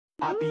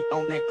I be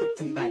on that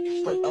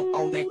kryptonite, straight up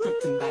on that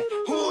kryptonite.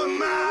 Who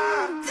am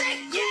I?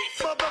 Take it,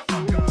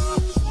 motherfucker.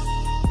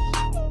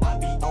 I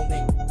be on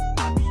that.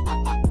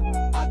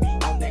 I be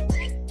on that.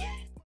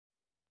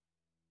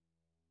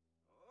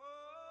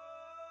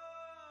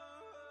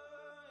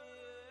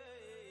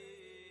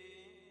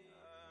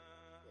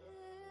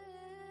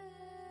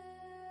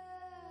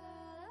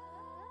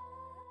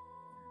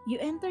 You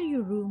enter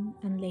your room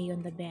and lay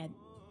on the bed.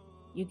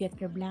 You get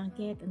your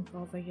blanket and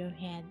cover your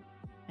head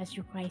as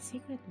you cry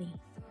secretly.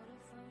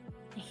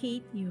 I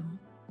hate you.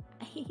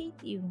 I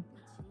hate you.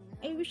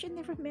 I wish I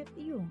never met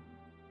you.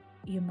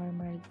 You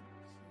murmured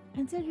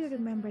until you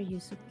remember your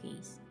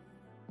suitcase.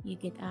 You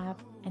get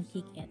up and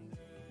kick it,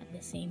 at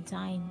the same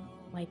time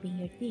wiping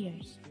your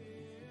tears.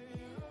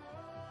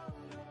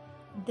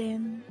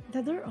 Then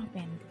the door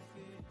opened.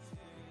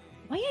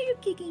 Why are you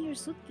kicking your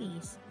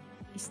suitcase?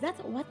 Is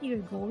that what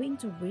you're going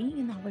to bring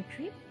in our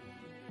trip?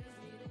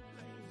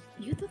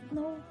 You don't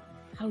know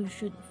how you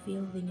should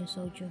feel when you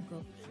saw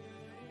Jungkook.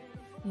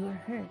 You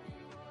are hurt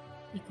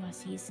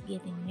because he is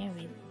getting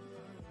married.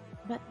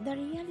 But the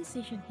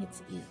realization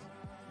hits you.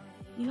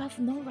 You have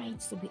no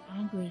rights to be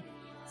angry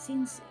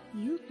since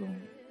you two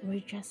were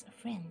just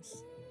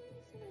friends.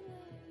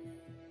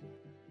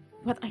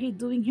 What are you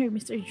doing here,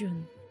 Mr.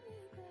 Jun?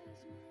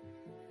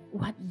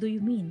 What do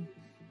you mean?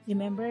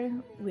 Remember,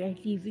 we are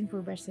leaving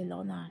for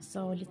Barcelona,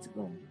 so let's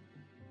go.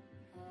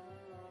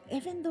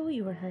 Even though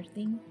you were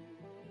hurting,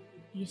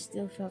 you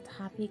still felt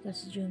happy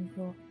because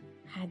Jungkook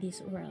had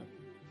his world.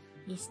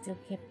 He still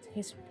kept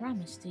his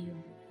promise to you.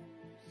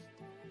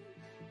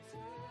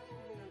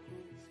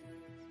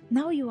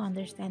 Now you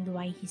understand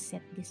why he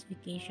set this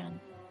vacation.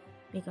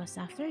 Because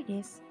after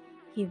this,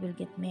 he will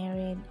get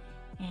married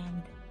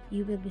and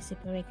you will be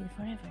separated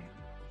forever.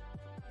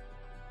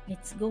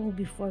 Let's go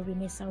before we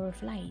miss our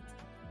flight,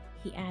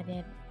 he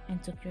added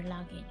and took your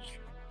luggage.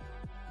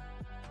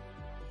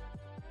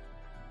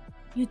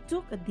 You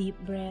took a deep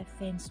breath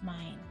and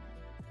smiled.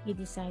 You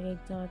decided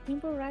to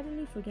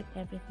temporarily forget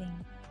everything.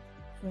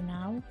 For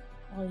now,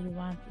 all you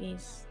want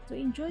is to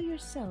enjoy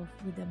yourself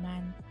with the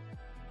man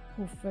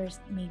who first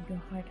made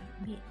your heart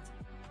beat.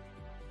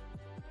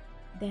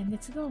 Then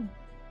let's go.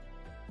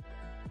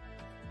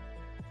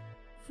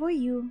 For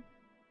you,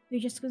 you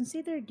just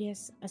consider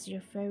this as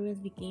your farewell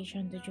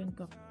vacation to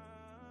Jungkook.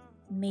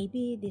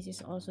 Maybe this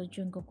is also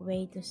Jungkook's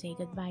way to say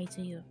goodbye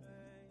to you,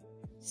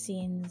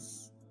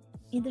 since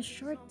in the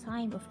short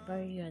time of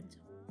period,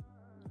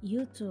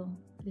 you two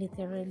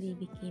literally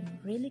became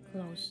really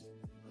close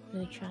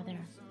to each other.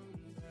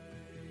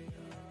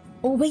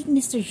 Oh wait,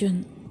 Mr.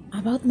 Jun,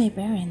 about my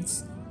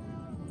parents.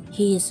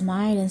 He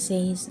smiles and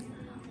says,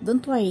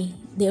 don't worry,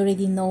 they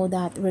already know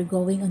that we're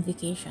going on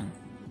vacation.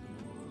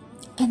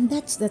 And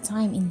that's the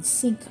time in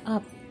sync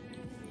up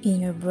in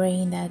your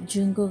brain that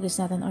Jungkook is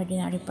not an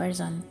ordinary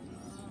person.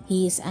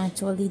 He is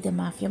actually the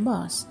Mafia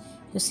boss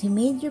because he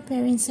made your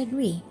parents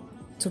agree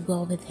to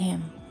go with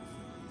him.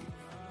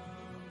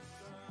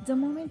 The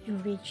moment you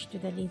reached to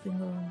the living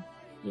room,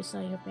 you saw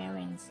your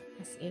parents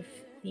as if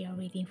they are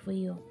waiting for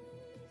you.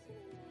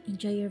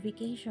 Enjoy your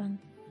vacation.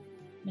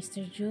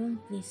 Mr. Jun,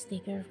 please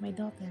take care of my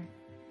daughter.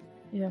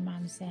 Your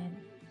mom said.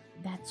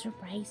 That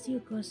surprised you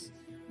because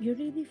you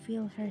really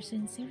feel her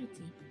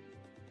sincerity.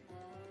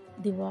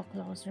 They walk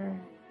closer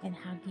and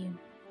hug you.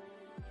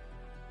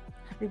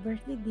 Happy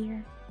birthday,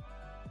 dear.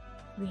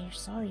 We're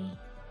sorry.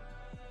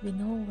 We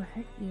know we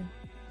hurt you.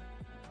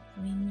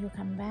 When you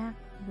come back,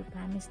 we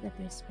promise that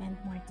we'll spend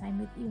more time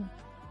with you,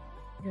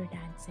 your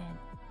dad said.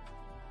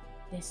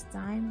 This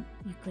time,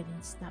 you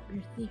couldn't stop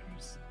your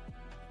tears.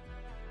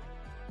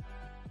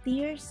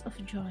 Tears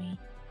of joy,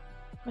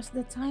 because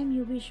the time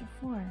you wished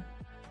for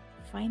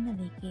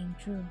finally came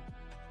true.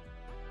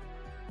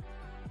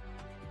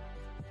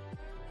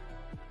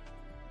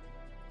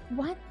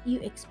 What you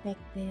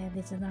expected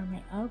is a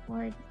normal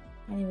airport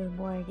and you were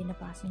board in a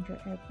passenger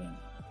airplane.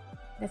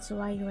 That's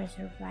why you were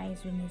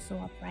surprised when you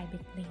saw a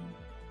private plane.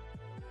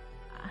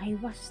 I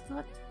was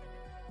thought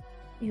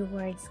your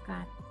words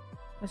cut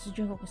was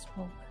Jungkook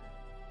spoke.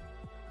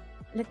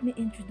 Let me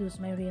introduce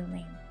my real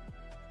name.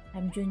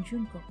 I'm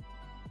Jungkook,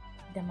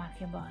 the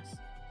Mafia boss.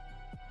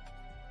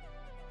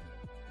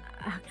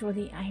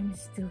 Actually, I'm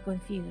still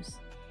confused.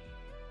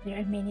 There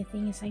are many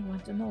things I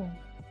want to know.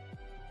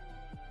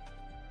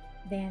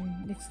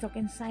 Then, let's talk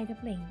inside the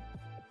plane.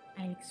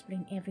 I'll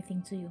explain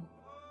everything to you.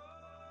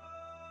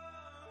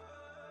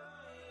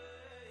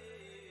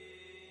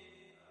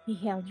 He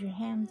held your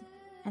hand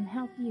and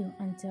helped you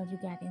until you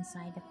got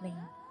inside the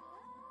plane.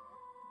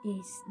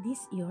 Is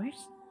this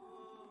yours?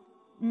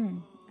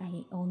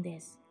 I own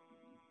this.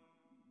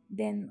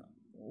 Then,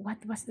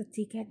 what was the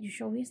ticket you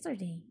showed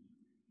yesterday?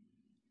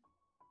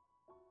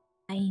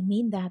 I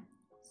mean that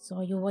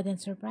so you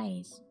wouldn't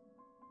surprise.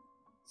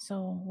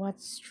 So,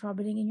 what's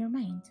troubling in your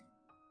mind?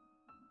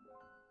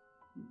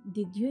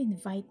 Did you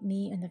invite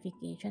me on a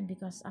vacation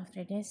because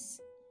after this,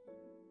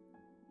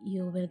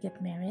 you will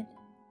get married?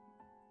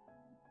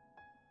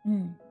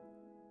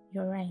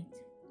 You're right.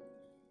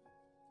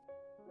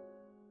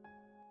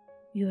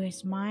 You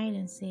smile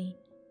and say,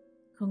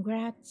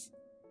 Congrats.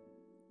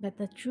 But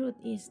the truth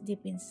is,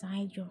 deep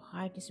inside, your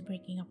heart is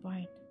breaking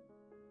apart.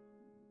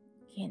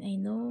 Can I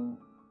know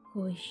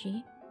who is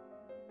she?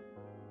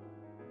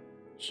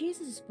 She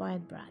is a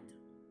spoiled brat,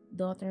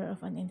 daughter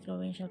of an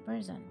influential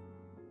person.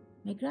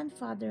 My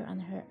grandfather and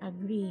her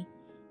agree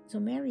to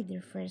marry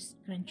their first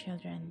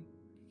grandchildren.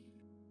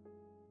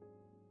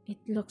 It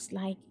looks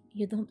like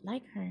you don't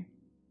like her.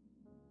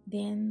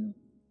 Then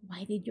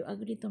why did you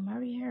agree to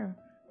marry her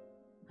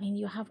when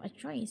you have a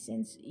choice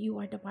since you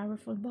are the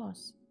powerful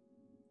boss?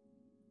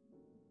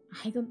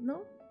 I don't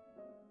know.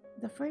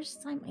 The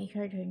first time I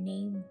heard her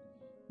name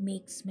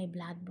makes my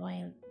blood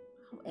boil.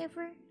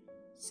 However,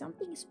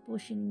 something is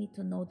pushing me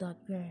to know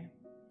that girl.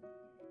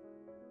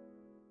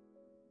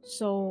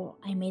 So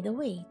I made a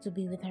way to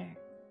be with her.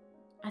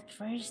 At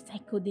first, I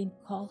couldn't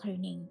call her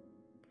name.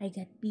 I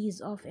got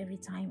pissed off every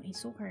time I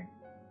saw her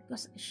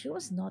because she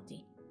was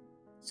naughty.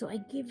 So I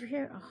gave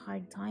her a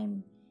hard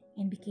time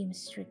and became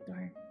strict to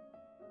her.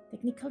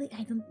 Technically,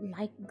 I don't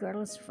like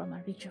girls from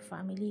a richer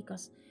family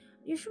because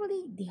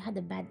usually they had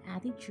a bad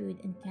attitude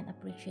and can't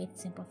appreciate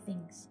simple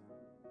things.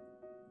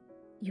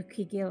 You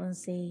giggle and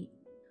say,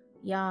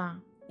 yeah,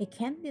 I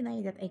can't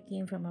deny that I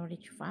came from a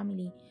rich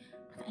family,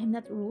 but I'm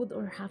not rude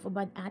or have a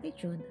bad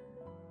attitude.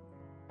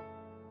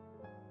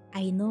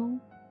 I know,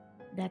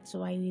 that's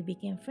why we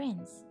became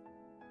friends.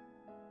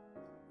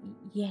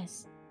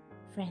 Yes,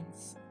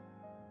 friends.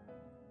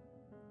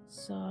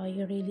 So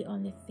you really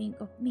only think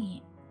of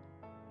me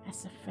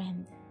as a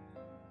friend.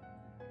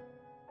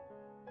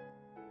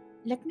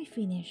 Let me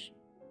finish.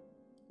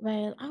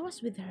 While I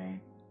was with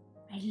her,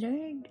 I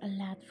learned a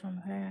lot from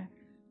her,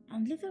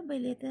 and little by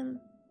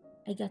little,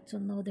 I got to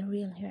know the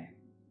real her.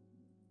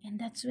 And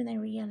that's when I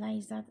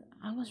realized that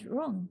I was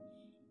wrong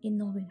in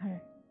knowing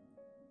her.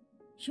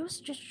 She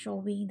was just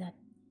showing that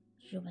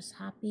she was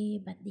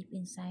happy, but deep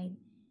inside,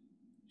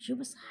 she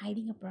was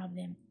hiding a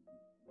problem.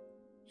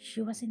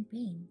 She was in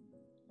pain.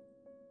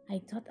 I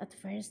thought at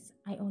first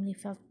I only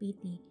felt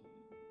pity,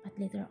 but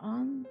later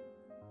on,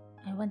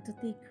 I want to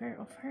take care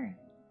of her.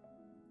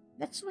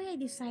 That's why I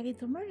decided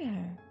to marry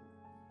her.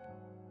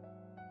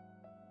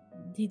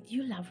 Did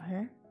you love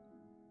her?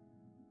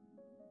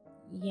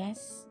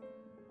 Yes.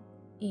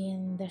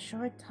 In the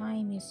short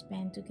time we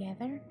spent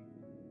together,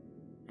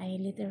 I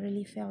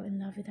literally fell in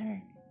love with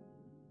her.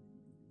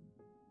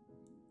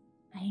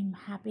 I'm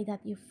happy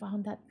that you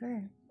found that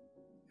girl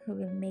who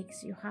will make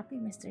you happy,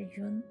 Mr.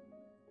 Jun.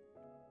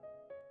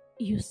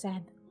 You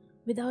said,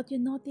 without you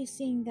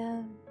noticing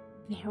that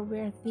there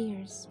were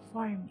tears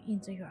form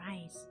into your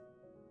eyes.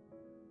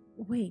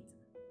 Wait,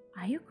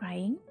 are you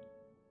crying?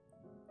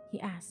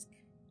 He asked.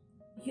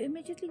 You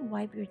immediately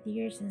wiped your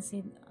tears and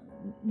said,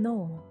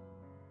 no.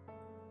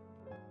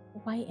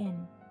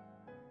 YN,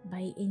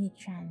 by any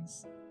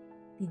chance,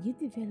 did you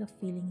develop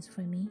feelings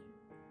for me?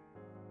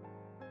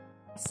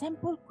 A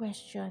simple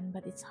question,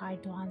 but it's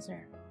hard to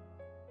answer.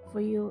 For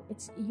you,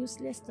 it's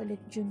useless to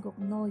let Jungkook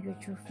know your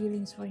true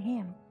feelings for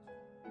him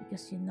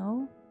because you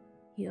know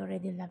he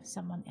already loves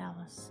someone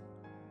else.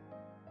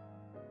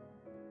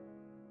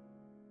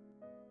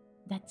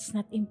 That's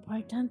not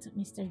important,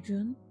 Mr.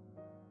 Jun.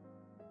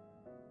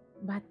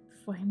 But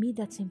for me,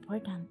 that's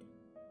important.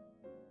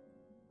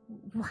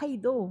 Why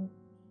though?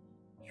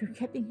 You're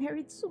getting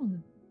married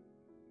soon.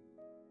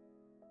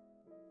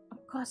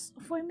 Because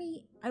for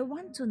me, I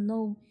want to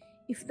know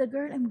if the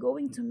girl I'm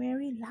going to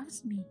marry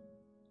loves me.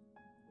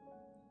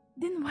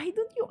 Then why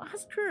don't you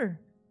ask her?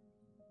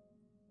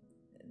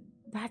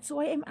 That's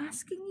why I'm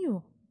asking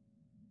you.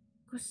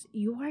 Because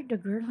you are the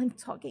girl I'm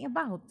talking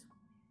about.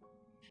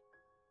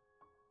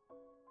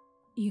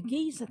 You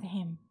gaze at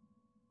him,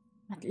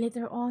 but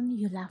later on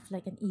you laugh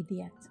like an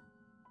idiot.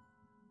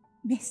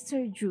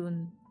 Mr.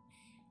 Jun,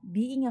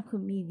 being a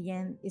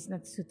comedian is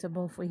not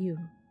suitable for you.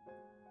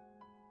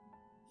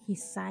 He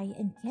sighed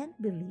and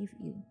can't believe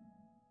you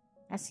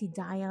as he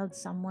dialed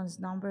someone's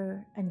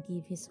number and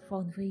gave his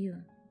phone for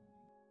you.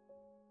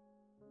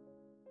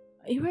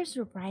 You were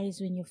surprised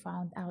when you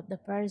found out the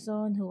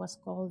person who was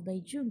called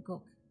by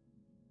Jungkook,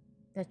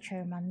 the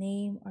chairman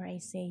name, or I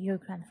say your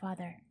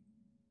grandfather.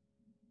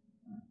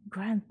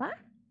 Grandpa?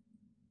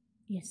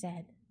 You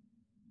said.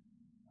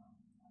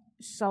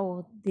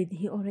 So, did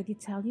he already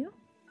tell you?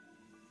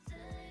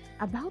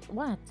 About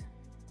what?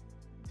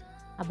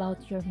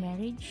 About your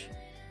marriage?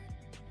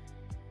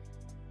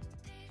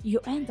 You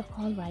end the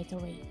call right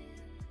away.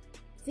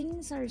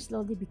 Things are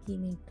slowly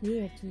becoming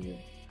clear to you,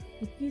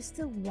 but you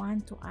still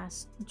want to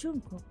ask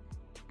Jungkook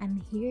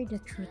and hear the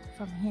truth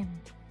from him.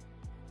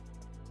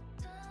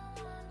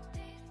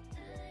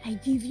 I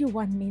give you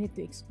 1 minute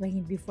to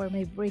explain before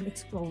my brain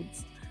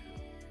explodes.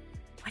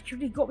 What's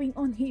really going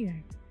on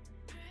here?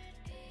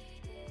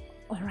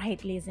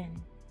 Alright, listen.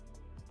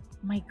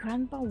 My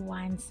grandpa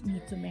wants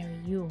me to marry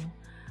you,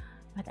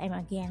 but I'm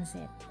against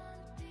it.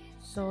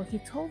 So he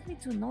told me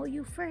to know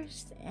you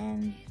first,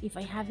 and if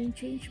I haven't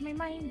changed my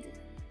mind,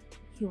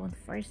 he won't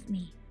force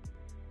me.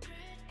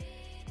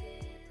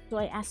 So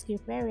I asked your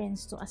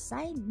parents to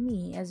assign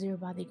me as your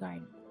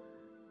bodyguard.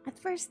 At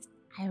first,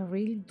 I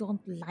really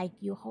don't like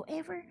you.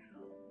 However,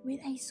 When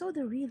I saw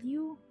the real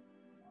you,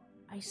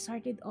 I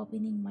started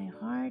opening my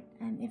heart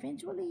and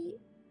eventually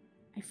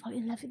I fell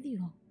in love with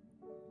you.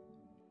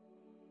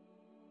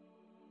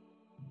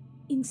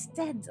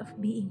 Instead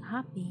of being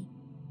happy,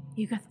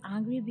 you got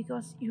angry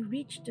because you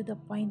reached to the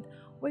point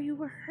where you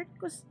were hurt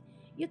because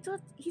you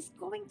thought he's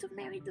going to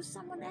marry to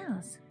someone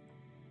else.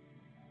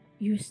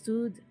 You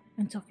stood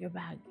and took your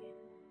bag.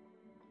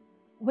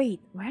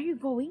 Wait, where are you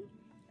going?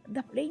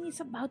 The plane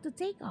is about to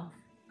take off,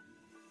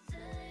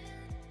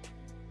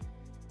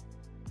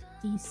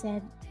 he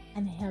said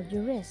and held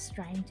your wrist,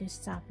 trying to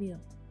stop you.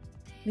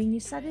 When you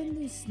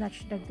suddenly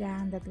snatched the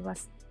gun that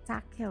was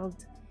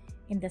tackled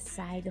in the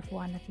side of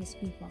one of his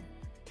people,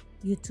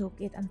 you took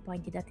it and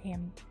pointed at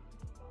him.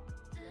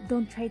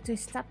 Don't try to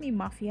stop me,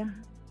 Mafia.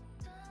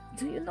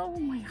 Do you know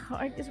my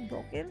heart is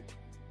broken?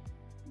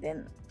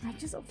 Then I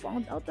just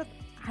found out that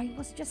I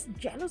was just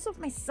jealous of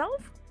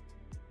myself.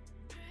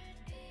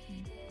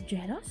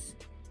 Jealous?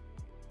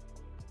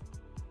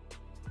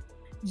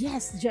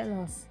 Yes,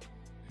 jealous.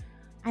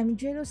 I'm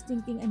jealous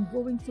thinking I'm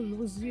going to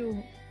lose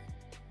you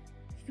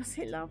because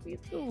I love you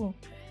too.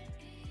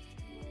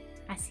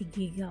 As he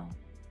giggled,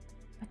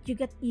 but you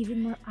got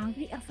even more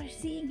angry after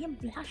seeing him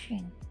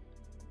blushing.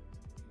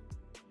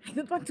 I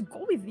don't want to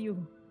go with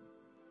you.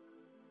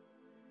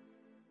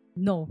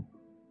 No,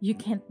 you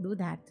can't do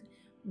that.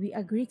 We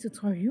agreed to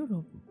tour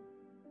Europe.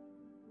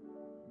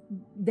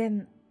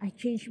 Then I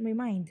changed my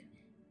mind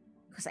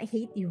because I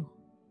hate you.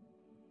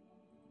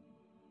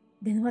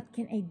 Then what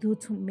can I do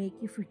to make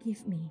you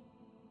forgive me?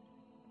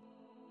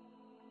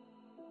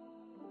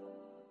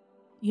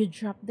 You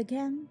drop the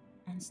gun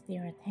and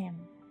stare at him.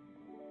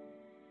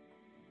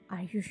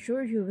 Are you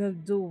sure you will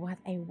do what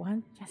I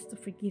want just to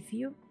forgive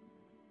you?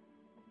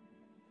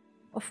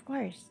 Of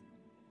course,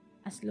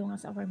 as long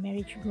as our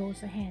marriage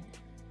goes ahead.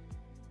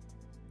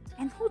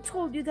 And who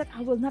told you that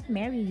I will not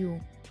marry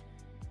you?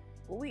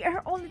 We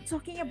are only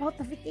talking about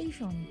the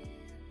vacation.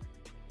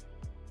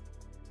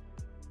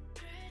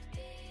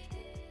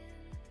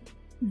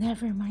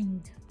 Never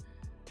mind.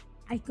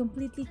 I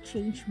completely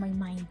changed my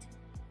mind.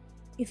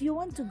 If you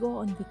want to go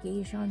on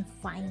vacation,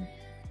 fine.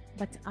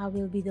 But I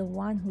will be the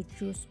one who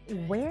chooses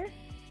where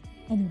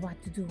and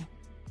what to do.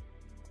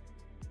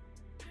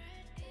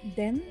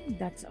 Then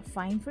that's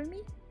fine for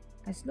me,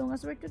 as long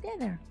as we're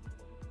together.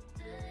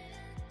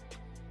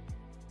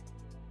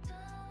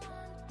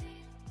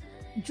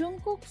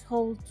 Jungkook's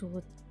whole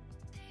truth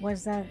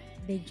was that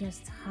they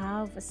just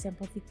have a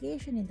simple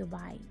vacation in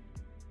Dubai.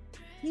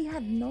 He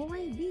had no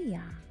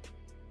idea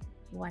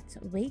what's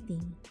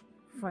waiting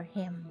for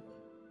him.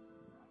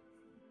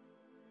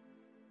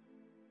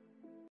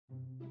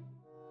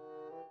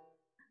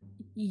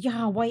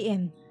 Yeah,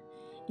 YN.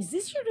 Is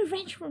this your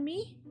revenge for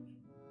me?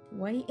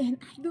 YN,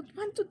 I don't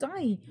want to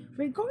die.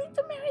 We're going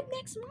to marry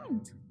next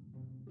month.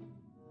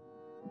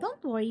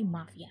 Don't worry,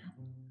 Mafia.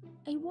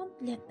 I won't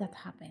let that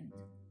happen.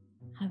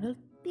 I will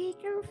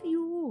take care of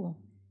you.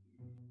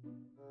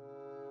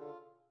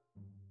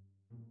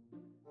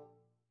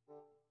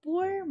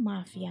 Poor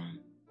Mafia.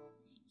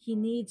 He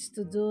needs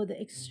to do the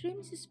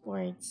extreme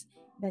sports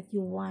that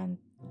you want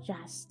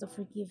just to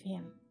forgive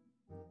him.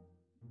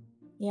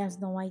 He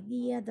has no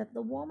idea that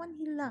the woman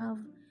he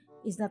loves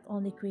is not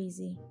only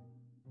crazy,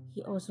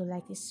 he also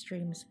likes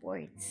extreme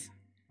sports.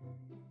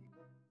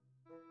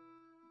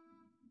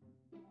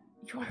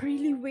 You are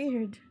really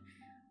weird,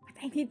 but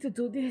I need to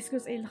do this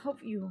because I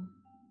love you.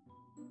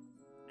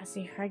 As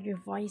I heard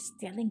your voice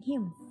telling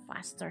him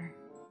faster.